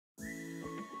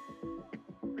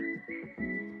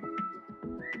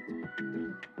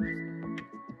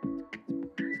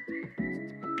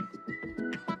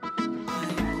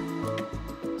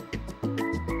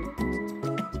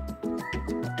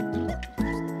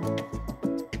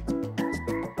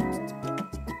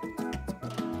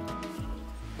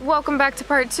Welcome back to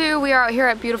part 2. We are out here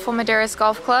at beautiful Madeiras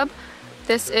Golf Club.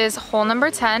 This is hole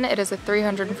number 10. It is a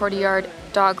 340-yard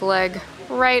dog leg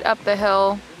right up the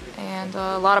hill and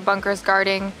a lot of bunkers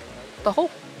guarding the hole.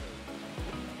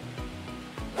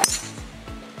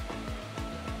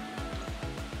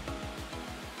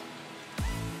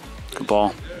 Good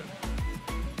ball.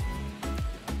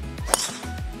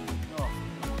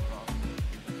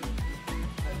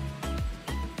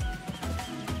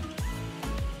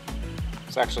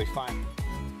 It's actually fine.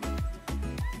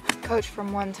 Coach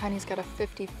from 110, he's got a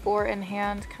 54 in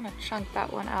hand. Kind of chunked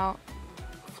that one out,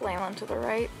 flailing to the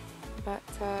right, but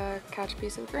catch a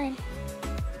piece of green.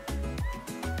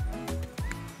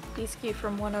 B-ski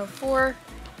from 104,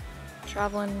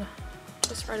 traveling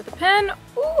just right of the pin.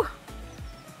 Ooh! A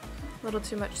little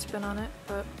too much spin on it,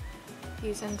 but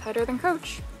he's in tighter than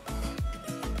Coach.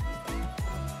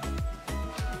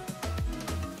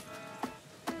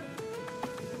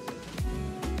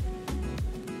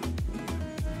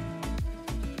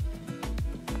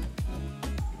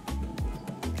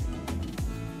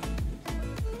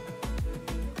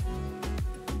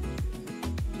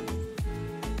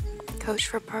 Coach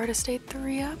for par to stay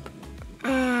 3 up.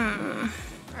 All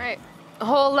right,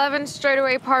 hole 11,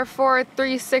 straightaway par 4,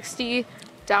 360,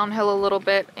 downhill a little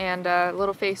bit, and a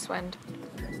little face wind.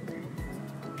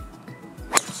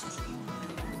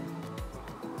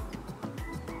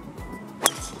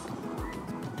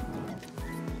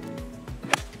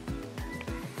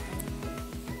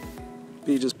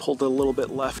 B just pulled a little bit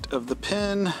left of the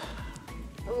pin.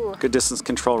 Ooh. Good distance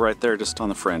control right there, just on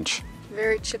the fringe.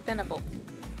 Very chip-inable.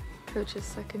 Coach's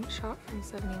second shot from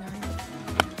 79.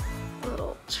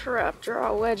 Little trap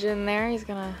draw wedge in there. He's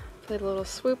gonna play the little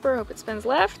swooper, hope it spins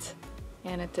left.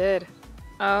 And it did.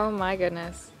 Oh my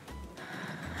goodness.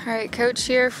 All right, Coach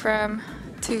here from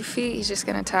 2 feet. He's just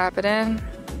gonna tap it in.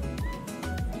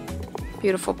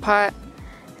 Beautiful putt.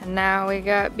 And now we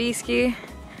got B-ski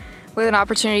with an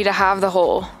opportunity to have the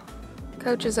hole.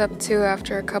 Coach is up 2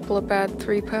 after a couple of bad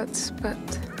 3 putts, but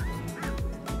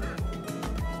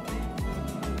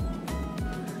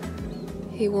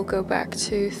he will go back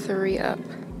to 3 up.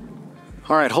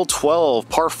 All right, hole 12,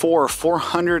 par 4,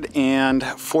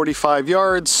 445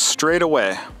 yards, straight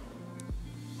away.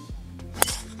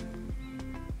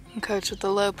 And Coach with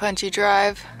the low punchy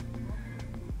drive.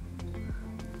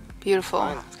 Beautiful.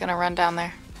 It's gonna run down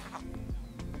there.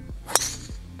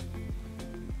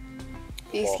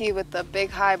 B-ski with the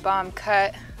big high bomb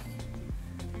cut.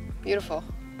 Beautiful.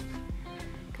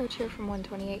 Coach here from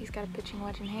 128. He's got a pitching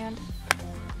wedge in hand.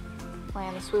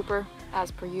 Playing the swooper as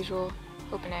per usual,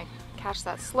 hoping to catch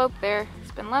that slope there.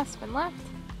 Spin left, spin left.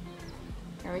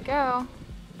 There we go.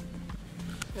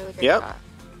 Really good shot.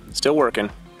 Still working.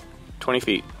 20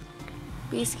 feet.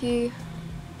 B-ski,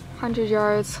 100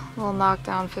 yards, little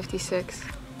knockdown, 56.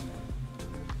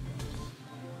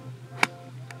 Oh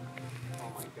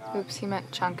my God. Oops, he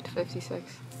meant chunked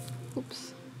 56.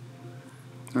 Oops.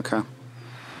 Okay.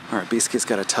 All right, B-ski's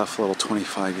got a tough little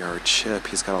 25-yard chip.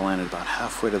 He's got to land it about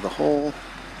halfway to the hole.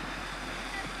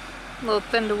 A little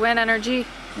thin to win energy.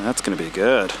 That's going to be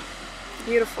good.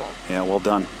 Beautiful. Yeah, well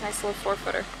done. Nice little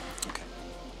 4-footer. Okay.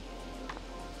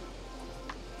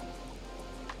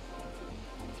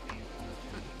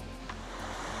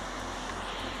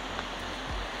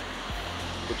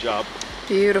 Good job.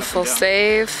 Beautiful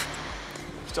save.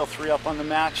 Still 3 up on the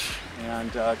match, and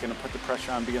going to put the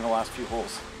pressure on being the last few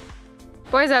holes.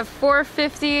 Boys have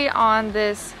 450 on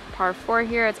this par 4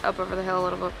 here. It's up over the hill, a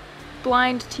little bit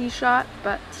blind tee shot,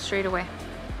 but straight away.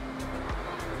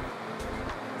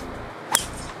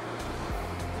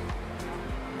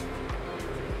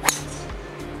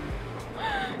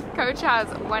 Coach has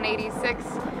 186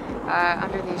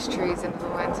 under these trees into the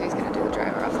wind, so he's gonna do the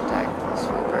driver off the deck, the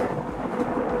swooper.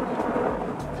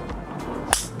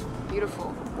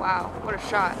 Beautiful. Wow, what a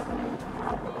shot.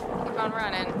 Keep on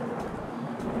running.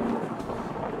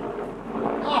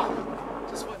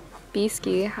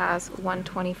 B-ski has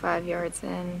 125 yards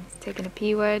in, taking a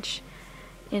P-wedge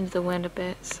into the wind a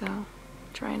bit, so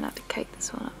trying not to kite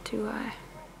this one up too high.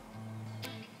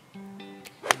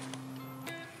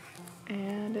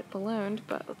 And it ballooned,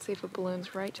 but let's see if it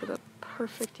balloons right to the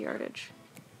perfect yardage.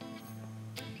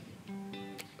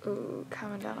 Ooh,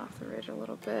 coming down off the ridge a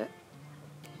little bit.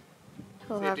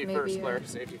 He'll have maybe a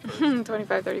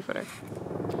 25-30 footer.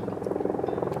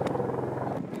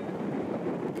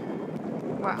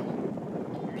 Wow.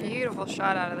 Beautiful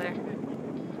shot out of there.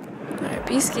 All right,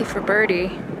 B-ski for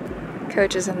birdie.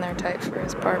 Coach is in there tight for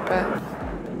his par putt.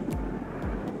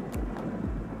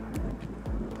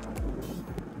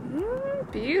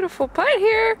 Beautiful putt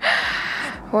here.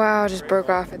 Wow, just broke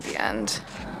off at the end.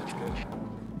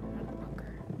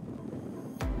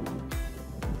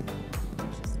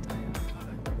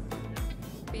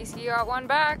 Beastie got one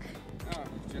back. Oh,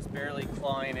 just barely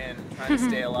clawing in, trying to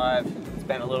stay alive. It's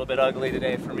been a little bit ugly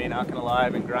today for me, not gonna lie.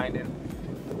 I've been grinding.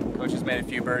 Coach has made a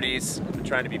few birdies. I've been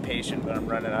trying to be patient, but I'm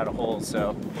running out of holes,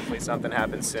 so hopefully something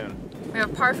happens soon. We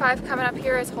have par 5 coming up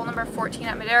here. It's hole number 14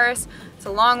 at Maderas. It's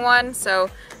a long one,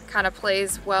 so kind of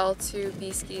plays well to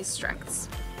Beaskie's strengths.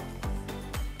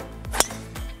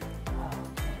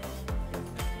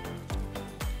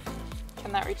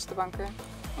 Can that reach the bunker?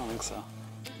 I don't think so.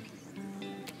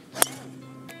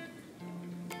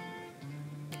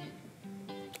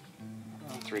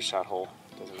 Three-shot hole,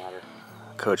 doesn't matter.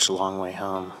 Coach, long way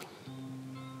home.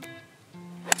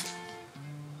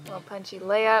 Little punchy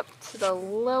layup to the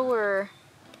lower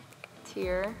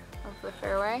tier of the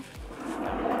fairway.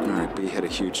 All right, B hit a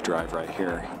huge drive right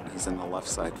here. He's in the left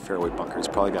side fairway bunker. He's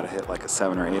probably got to hit like a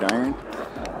 7 or 8 iron.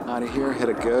 Out of here, hit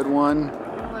a good one.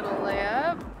 Little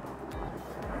layup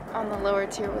on the lower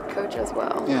tier with Coach as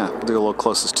well. Yeah, we'll do a little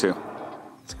closest too.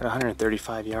 It's got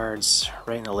 135 yards,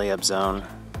 right in the layup zone.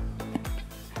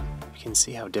 You can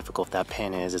see how difficult that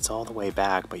pin is. It's all the way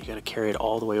back, but you got to carry it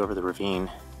all the way over the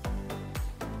ravine.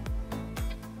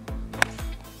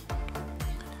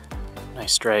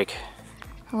 Nice strike.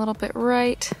 A little bit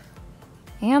right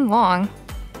and long,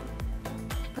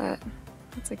 but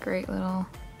that's a great little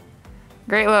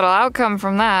outcome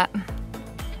from that.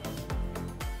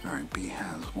 All right, B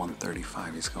has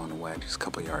 135. He's going to wedge. He's a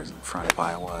couple yards in front of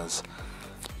Iowa's.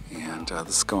 And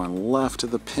this is going left of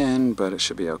the pin, but it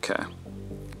should be okay.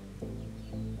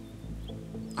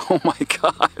 Oh my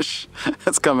gosh,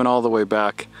 that's coming all the way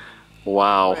back.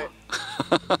 Wow.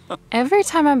 Every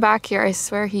time I'm back here, I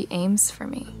swear he aims for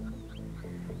me.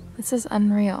 This is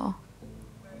unreal.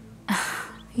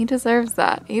 He deserves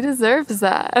that. He deserves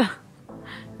that.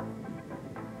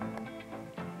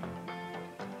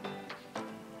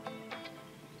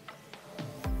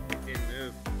 Didn't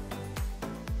move.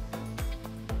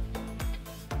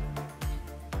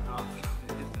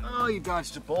 Oh, you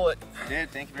dodged a bullet. I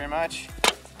did, thank you very much.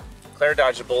 Claire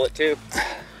dodged a bullet too.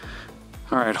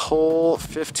 All right, hole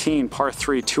 15, par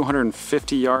 3,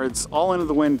 250 yards, all into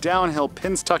the wind, downhill,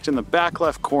 pins tucked in the back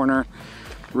left corner.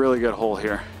 Really good hole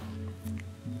here.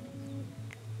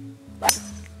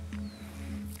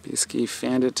 Beaskie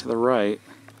fanned it to the right.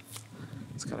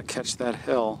 He's got to catch that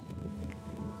hill.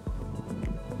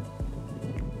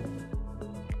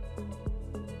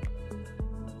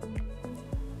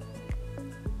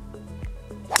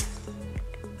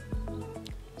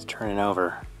 It's turning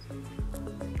over.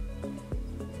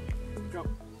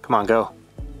 Come on, go.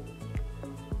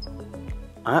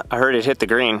 I heard it hit the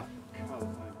green.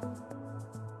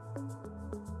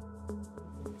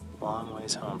 Long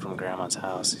ways home from Grandma's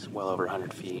house. He's well over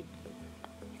 100 feet.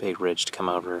 Big ridge to come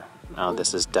over. No,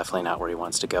 this is definitely not where he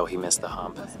wants to go. He missed the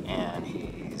hump, and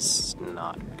he's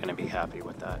not going to be happy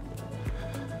with that.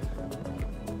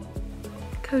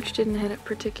 Coach didn't hit it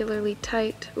particularly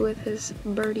tight with his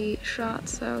birdie shot,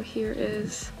 so here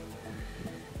is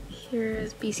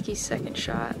Beaskie's second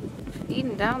shot.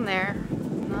 Feeding down there,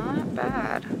 not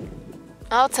bad.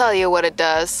 I'll tell you what it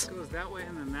does. It goes that way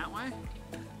and then that way?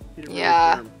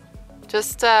 Yeah,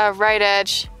 just right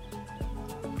edge.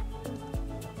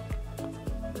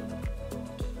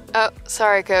 Oh,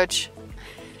 sorry, Coach.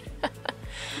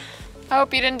 I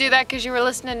hope you didn't do that because you were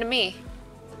listening to me.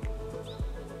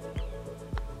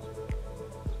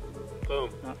 Boom.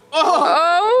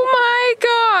 Oh my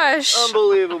gosh!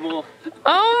 Unbelievable.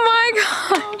 Oh my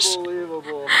gosh!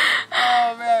 Unbelievable.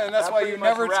 Oh man, that's why you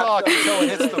never talk until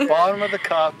it hits the bottom of the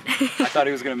cup. I thought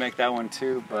he was gonna make that one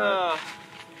too, but...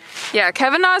 Yeah,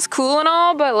 Kevin Na's cool and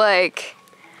all, but like,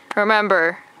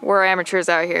 remember, we're amateurs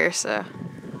out here, so.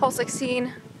 Hole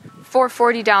 16,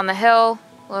 440 down the hill,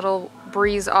 little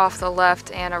breeze off the left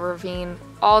and a ravine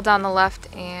all down the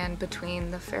left and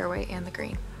between the fairway and the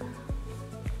green.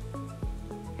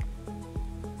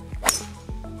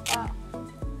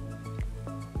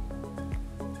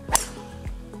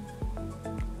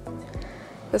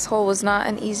 This hole was not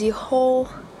an easy hole.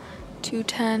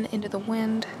 210 into the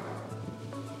wind.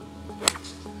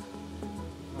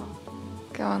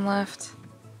 Going left.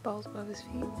 Ball's above his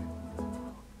feet.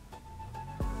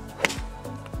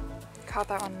 Caught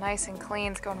that one nice and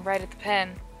clean. It's going right at the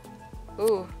pin.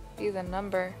 Ooh, be the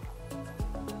number.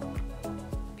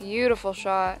 Beautiful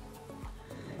shot.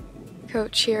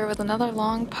 Coach here with another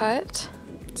long putt.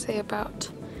 Say about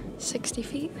 60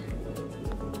 feet.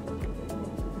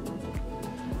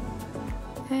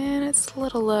 And it's a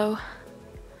little low.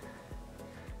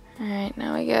 All right,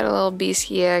 now we got a little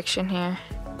Beaskie action here.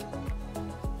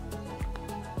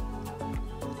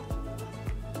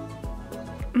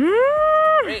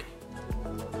 Great.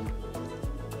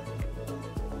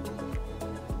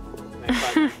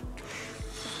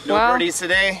 No birdies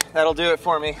today. That'll do it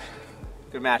for me.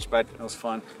 Good match, bud. That was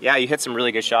fun. Yeah, you hit some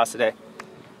really good shots today.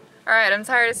 All right, I'm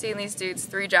tired of seeing these dudes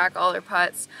 3-jack all their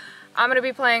putts. I'm gonna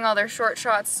be playing all their short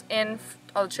shots in,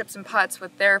 all the chips and putts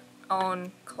with their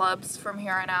own clubs from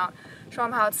here on out. Show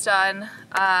them how it's done.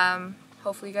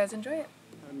 Hopefully you guys enjoy it.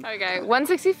 Okay,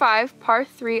 165, par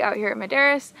 3 out here at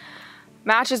Madeiras.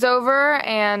 Match is over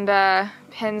and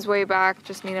pin's way back.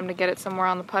 Just need him to get it somewhere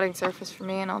on the putting surface for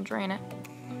me and I'll drain it.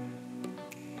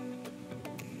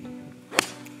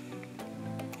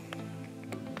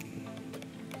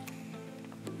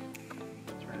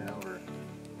 Turn it over.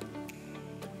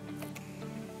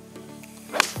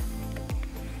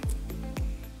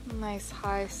 Nice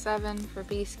high 7 for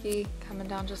B-ski, coming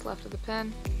down just left of the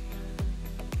pin.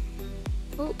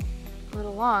 Ooh, a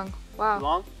little long. Wow.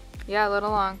 Long? Yeah, a little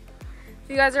long. If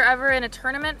you guys are ever in a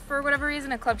tournament for whatever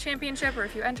reason, a club championship, or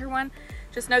if you enter one,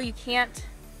 just know you can't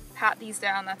pat these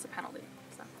down. That's a penalty.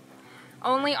 So,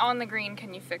 only on the green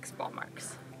can you fix ball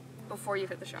marks before you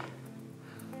hit the shot.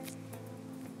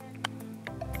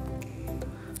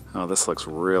 Oh, this looks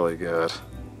really good.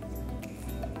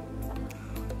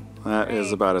 That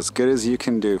is about as good as you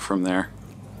can do from there.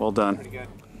 Well done. Pretty good.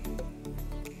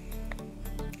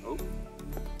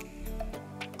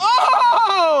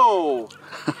 Oh!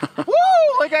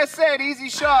 Woo! Like I said, easy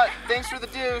shot. Thanks for the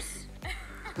deuce.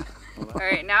 All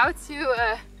right, now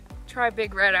to try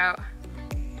Big Red out.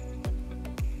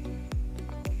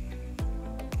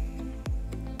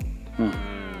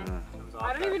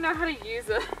 I don't even know how to use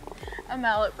a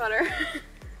mallet putter.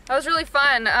 That was really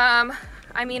fun.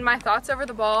 I mean, my thoughts over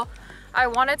the ball, I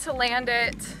wanted to land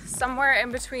it somewhere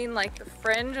in between like the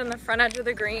fringe and the front edge of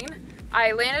the green.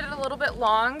 I landed it a little bit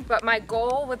long, but my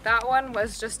goal with that one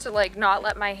was just to like not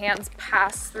let my hands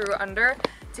pass through under,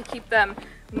 to keep them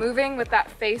moving with that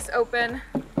face open.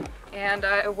 And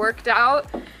it worked out.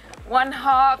 One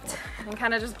hopped and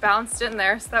kind of just bounced in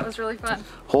there, so that was really fun.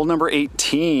 Hole number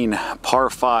 18, par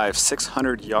 5,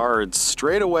 600 yards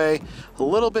straight away, a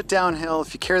little bit downhill.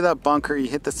 If you carry that bunker, you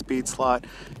hit the speed slot,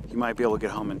 you might be able to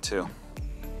get home in 2.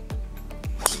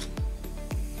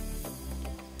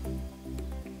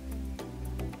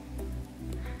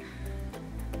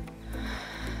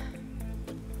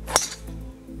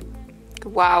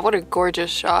 Wow, what a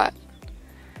gorgeous shot.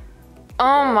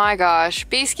 Oh my gosh,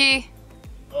 B-ski.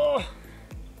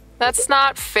 That's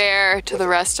not fair to the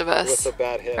rest of us. With a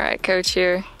bad hit. All right, coach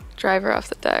here. Driver off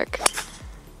the deck.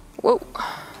 Whoa.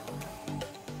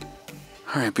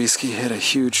 All right, B-ski hit a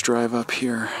huge drive up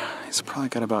here. He's probably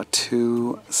got about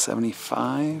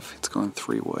 275. It's going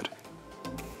 3 wood.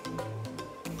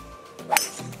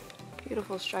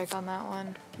 Beautiful strike on that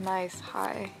one. Nice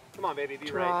high Come on, baby, be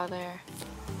draw right. there.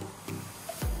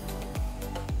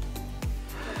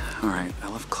 All right, I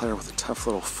left Claire with a tough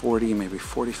little 40, maybe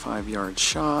 45 yard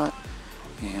shot,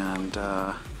 and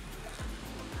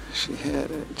she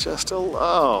hit it just a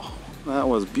low. That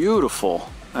was beautiful.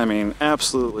 I mean,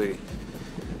 absolutely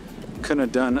couldn't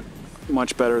have done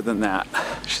much better than that.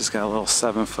 She's got a little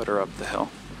 7-footer up the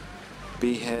hill.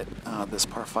 B hit this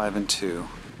par 5 and 2.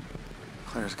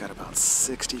 Claire's got about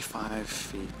 65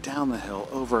 feet down the hill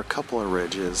over a couple of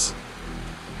ridges.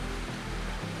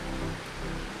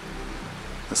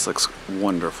 This looks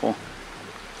wonderful.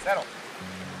 Settle.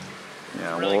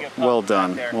 Yeah, Really well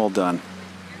done. Well done.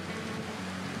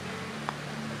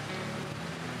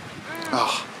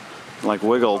 Oh, like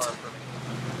wiggled.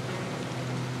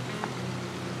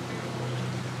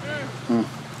 All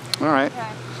right,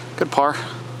 Okay. good par.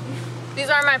 These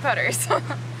are my putters.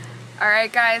 All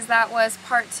right, guys, that was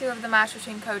part 2 of the match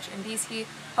between Coach and B-ski.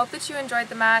 Hope that you enjoyed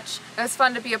the match. It was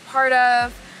fun to be a part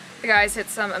of. The guys hit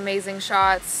some amazing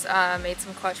shots, made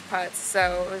some clutch putts,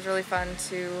 so it was really fun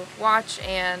to watch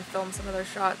and film some of those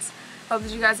shots. Hope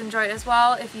that you guys enjoyed as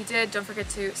well. If you did, don't forget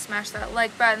to smash that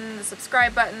like button, the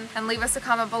subscribe button, and leave us a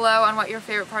comment below on what your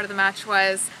favorite part of the match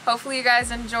was. Hopefully you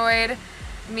guys enjoyed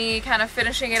me kind of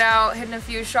finishing it out, hitting a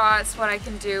few shots, what I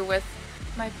can do with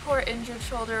my poor injured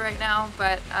shoulder right now,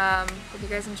 but hope you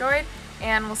guys enjoyed,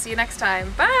 and we'll see you next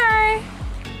time. Bye!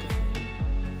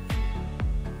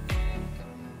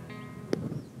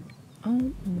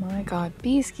 Oh my god,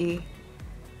 B-ski.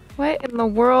 What in the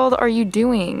world are you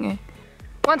doing?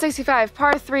 165,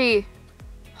 par 3,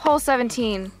 hole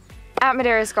 17, at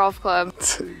Madeiras Golf Club.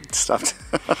 Stop.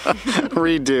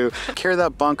 Redo. Carry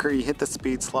that bunker, you hit the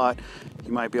speed slot,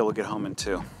 you might be able to get home in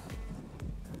 2.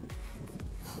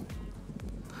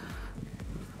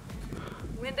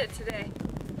 Wind it today.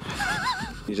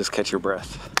 You just catch your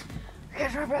breath.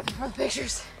 Catch my breath for the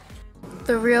pictures.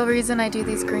 The real reason I do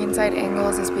these greenside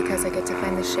angles is because I get to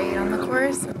find the shade on the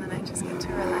course and then I just get to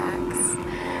relax.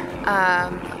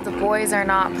 The boys are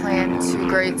not playing too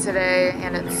great today,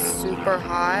 and it's super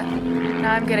hot.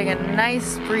 Now I'm getting a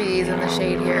nice breeze in the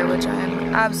shade here, which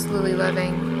I'm absolutely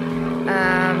loving.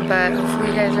 But hopefully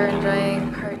you guys are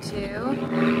enjoying part 2.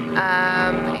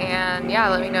 And yeah,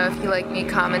 let me know if you like me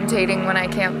commentating when I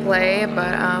can't play,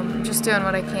 but just doing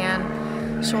what I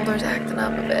can. Shoulder's acting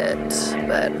up a bit,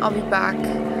 but I'll be back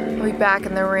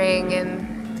in the ring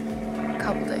in a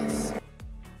couple days.